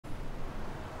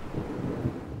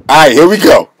Alright, here we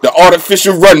go. The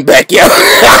artificial run back, yo.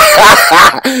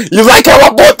 You like how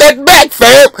I bought that back,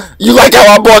 fam? You like how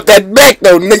I bought that back,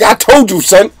 though, nigga? I told you,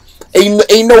 son.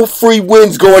 Ain't no free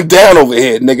wins going down over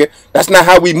here, nigga. That's not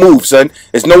how we move, son.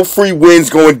 There's no free wins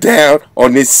going down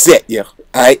on this set, yo.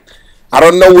 Alright? I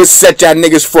don't know what set y'all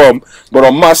niggas from, but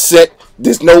on my set,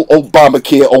 there's no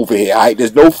Obamacare over here, alright?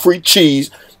 There's no free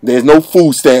cheese. There's no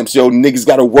food stamps, yo. Niggas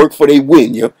gotta work for they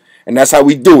win, yo. And that's how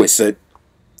we do it, son.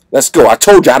 Let's go. I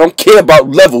told you I don't care about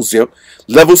levels, yo.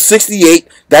 Level 68,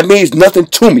 that means nothing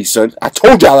to me, son. I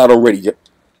told y'all that already, yo.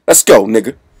 Let's go,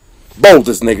 nigga.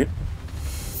 Boulders, nigga.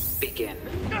 Begin.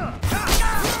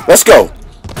 Let's go.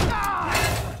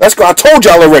 Let's go. I told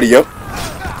y'all already, yo.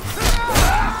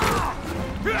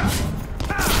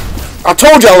 I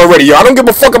told y'all already, yo. I don't give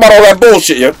a fuck about all that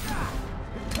bullshit, yo.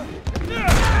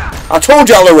 I told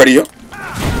y'all already, yo.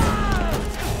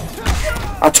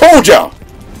 I told y'all.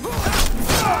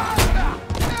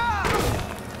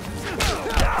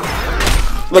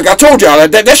 Look, I told y'all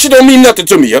that shit don't mean nothing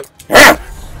to me, yo.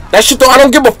 That shit I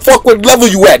don't give a fuck what level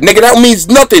you at, nigga. That means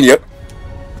nothing, yo.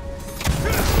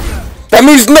 That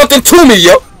means nothing to me,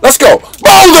 yo. Let's go.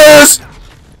 Boulders!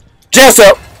 Jazz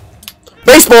up.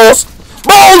 Baseballs.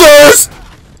 Boulders!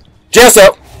 Jazz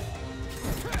up.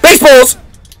 Baseballs.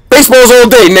 Baseballs all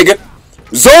day, nigga.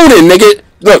 Zoning, nigga.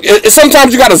 Look,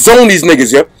 sometimes you gotta zone these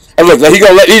niggas, yo. And look, he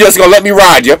just gonna let me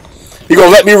ride, yo. He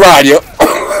gonna let me ride, yo.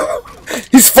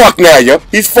 He's fucked now, yo.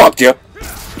 He's fucked, yo.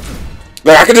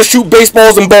 Like, I can just shoot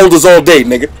baseballs and boulders all day,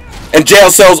 nigga. And jail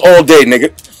cells all day,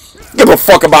 nigga. Give a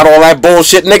fuck about all that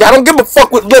bullshit, nigga. I don't give a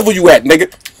fuck what level you at,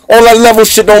 nigga. All that level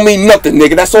shit don't mean nothing,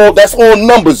 nigga. That's all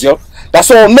numbers, yo.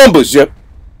 That's all numbers, yo.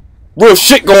 Real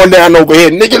shit going down over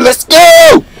here, nigga. Let's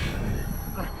go!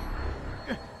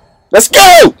 Let's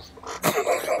go!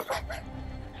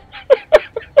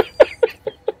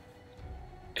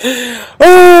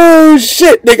 Oh,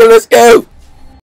 shit, nigga. Let's go.